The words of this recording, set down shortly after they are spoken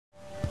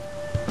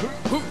What's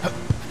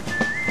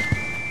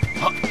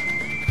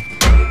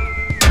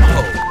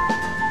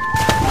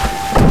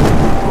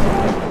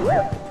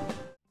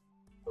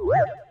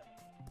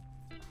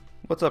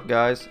up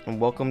guys,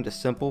 and welcome to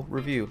Simple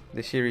Review,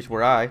 the series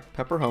where I,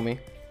 PepperHomie,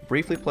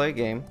 briefly play a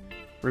game,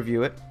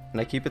 review it,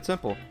 and I keep it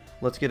simple.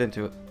 Let's get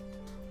into it.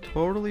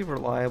 Totally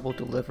Reliable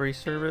Delivery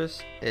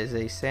Service is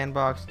a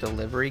sandbox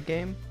delivery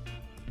game.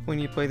 When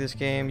you play this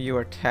game, you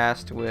are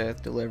tasked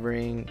with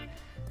delivering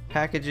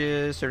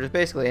packages, or just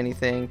basically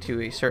anything,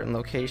 to a certain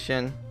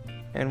location.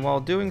 And while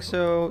doing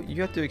so,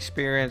 you have to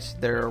experience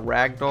their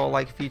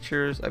ragdoll-like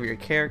features of your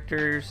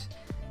characters,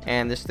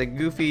 and just the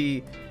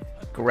goofy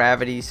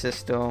gravity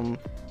system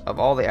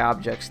of all the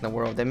objects in the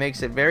world that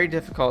makes it very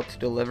difficult to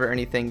deliver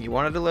anything you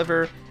want to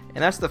deliver,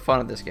 and that's the fun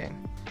of this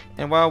game.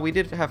 And while we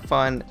did have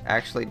fun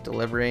actually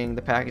delivering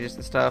the packages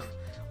and stuff,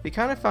 we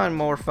kind of found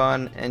more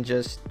fun in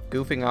just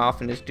goofing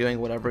off and just doing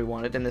whatever we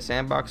wanted in the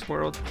sandbox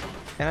world,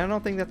 and I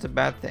don't think that's a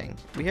bad thing.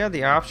 We had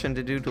the option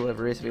to do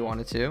deliveries if we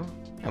wanted to,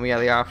 and we had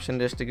the option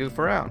just to goof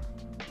around.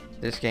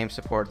 This game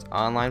supports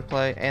online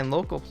play and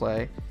local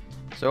play.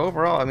 So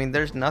overall, I mean,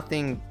 there's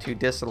nothing to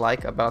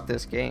dislike about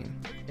this game.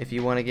 If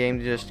you want a game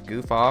to just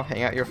goof off,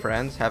 hang out with your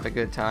friends, have a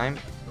good time,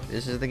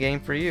 this is the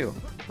game for you.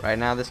 Right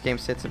now, this game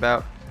sits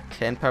about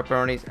 10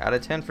 pepperonis out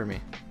of 10 for me.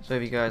 So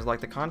if you guys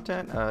like the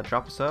content,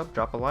 drop a sub,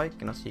 drop a like,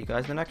 and I'll see you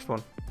guys in the next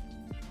one.